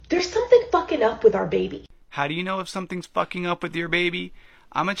There's something fucking up with our baby. How do you know if something's fucking up with your baby?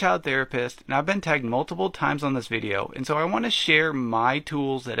 I'm a child therapist, and I've been tagged multiple times on this video, and so I want to share my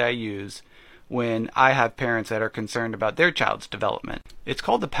tools that I use when I have parents that are concerned about their child's development. It's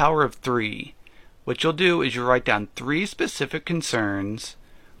called the power of 3. What you'll do is you'll write down 3 specific concerns,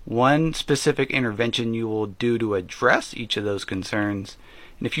 1 specific intervention you will do to address each of those concerns,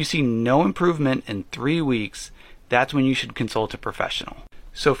 and if you see no improvement in 3 weeks, that's when you should consult a professional.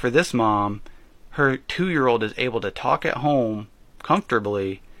 So for this mom, her 2-year-old is able to talk at home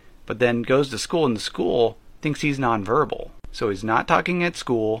comfortably, but then goes to school, and the school thinks he's nonverbal. So he's not talking at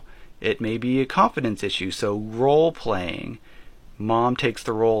school. It may be a confidence issue, so role playing. Mom takes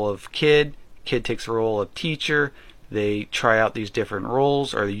the role of kid takes the role of teacher. They try out these different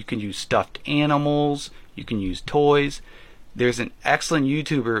roles, or you can use stuffed animals, you can use toys. There's an excellent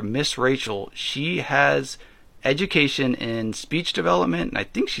YouTuber, Miss Rachel. She has education in speech development, and I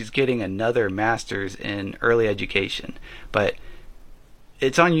think she's getting another master's in early education. But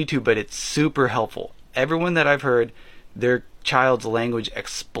it's on YouTube, but it's super helpful. Everyone that I've heard, their child's language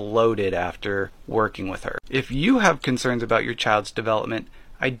exploded after working with her. If you have concerns about your child's development,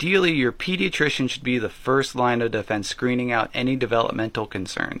 ideally your pediatrician should be the first line of defense screening out any developmental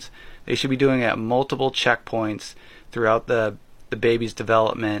concerns. They should be doing it at multiple checkpoints throughout the baby's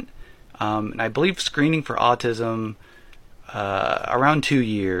development. And I believe screening for autism around 2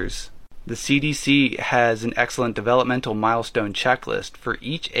 years. The CDC has an excellent developmental milestone checklist for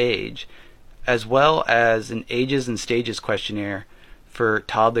each age, as well as an ages and stages questionnaire for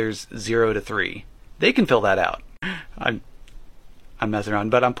toddlers 0 to 3. They can fill that out. I'm messing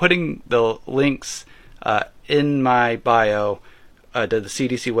around, but I'm putting the links in my bio to the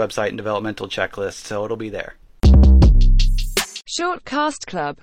CDC website and developmental checklist, so it'll be there. Shortcast Club